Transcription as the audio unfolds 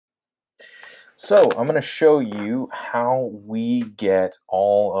So I'm going to show you how we get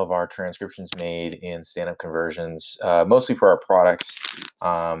all of our transcriptions made in stand-up conversions, mostly for our products,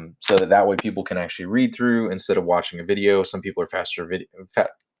 so that way people can actually read through instead of watching a video. Some people are faster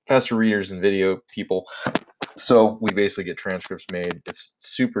readers than video people, so we basically get transcripts made. It's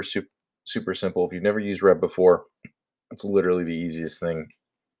super simple. If you've never used Rev before, it's literally the easiest thing.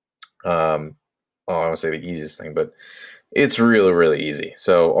 Well, I don't say the easiest thing, but it's really easy.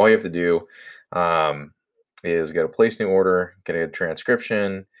 So all you have to do um, is go to place new order, get a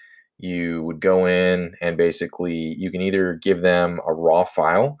transcription. You would go in and basically you can either give them a raw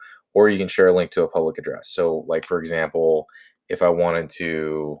file or you can share a link to a public address. So like, for example, if I wanted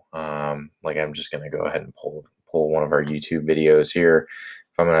to, like I'm just going to go ahead and pull one of our YouTube videos here.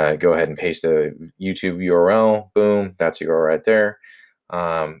 If I'm going to go ahead and paste a YouTube URL, boom, that's the URL right there.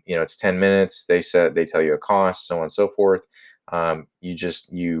 It's 10 minutes. They tell you a cost, so on and so forth.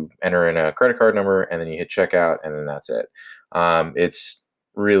 You enter in a credit card number and then you hit checkout and then that's it. It's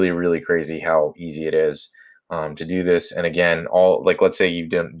really crazy how easy it is to do this. And again, let's say you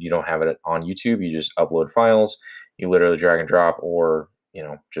don't have it on YouTube, you just upload files. You literally drag and drop, or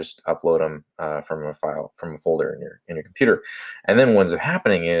just upload them from a folder in your computer. And then what ends up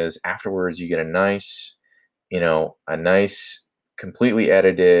happening is afterwards you get a nice completely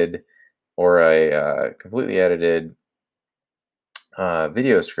edited or a completely edited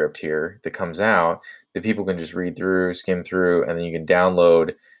video script here that comes out that people can just read through, skim through, and then you can download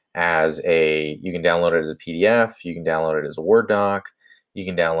it as a PDF, you can download it as a Word doc, you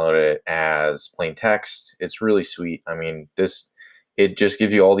can download it as plain text. It's really sweet. I mean, it just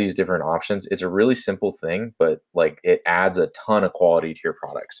gives you all these different options. It's a really simple thing, but like it adds a ton of quality to your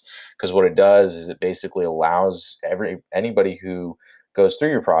products, because what it does is it basically allows anybody who goes through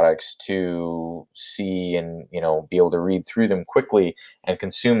your products to see and be able to read through them quickly and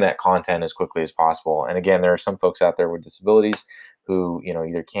consume that content as quickly as possible. And again, there are some folks out there with disabilities who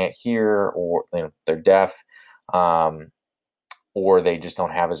either can't hear, or they're deaf, or they just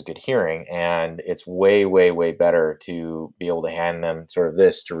don't have as good hearing, and it's way better to be able to hand them sort of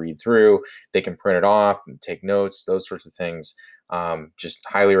this to read through. They can print it off and take notes, those sorts of things. Just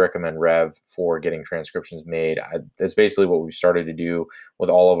highly recommend Rev for getting transcriptions made. That's basically what we've started to do with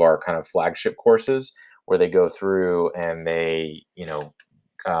all of our kind of flagship courses, where they go through and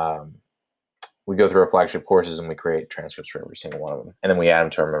we go through our flagship courses and we create transcripts for every single one of them, and then we add them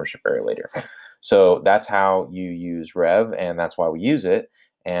to our membership area later. So that's how you use Rev, and that's why we use it,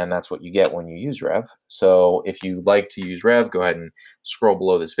 and that's what you get when you use Rev. So if you like to use Rev, go ahead and scroll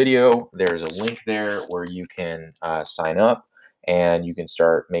below this video. There's a link there where you can sign up, and you can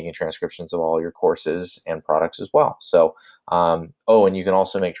start making transcriptions of all your courses and products as well. So, and you can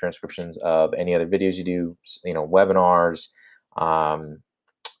also make transcriptions of any other videos you do, webinars.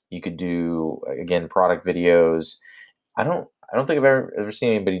 You could do, again, product videos. I don't think I've ever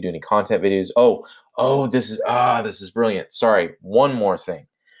seen anybody do any content videos. This is brilliant. Sorry, one more thing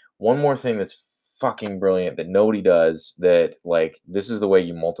that's fucking brilliant that nobody does, that like this is the way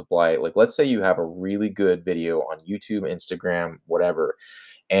you multiply it. Like, let's say you have a really good video on YouTube, Instagram, whatever,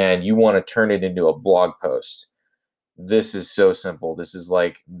 and you want to turn it into a blog post. This is so simple. It's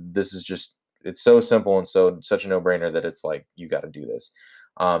so simple and such a no-brainer that it's like, you got to do this.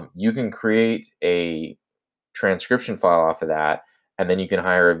 You can create a transcription file off of that, and then you can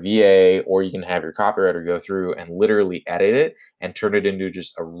hire a VA, or you can have your copywriter go through and literally edit it and turn it into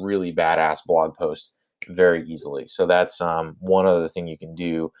just a really badass blog post very easily. So that's one other thing you can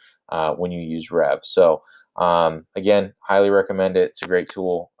do when you use Rev. So again, highly recommend it. It's a great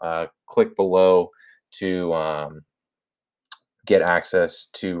tool. Click below to get access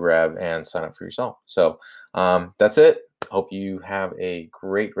to Rev and sign up for yourself. So that's it. Hope you have a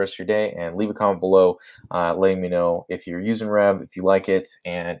great rest of your day, and leave a comment below letting me know if you're using Rev, if you like it,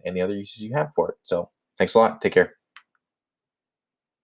 and any other uses you have for it. So thanks a lot. Take care.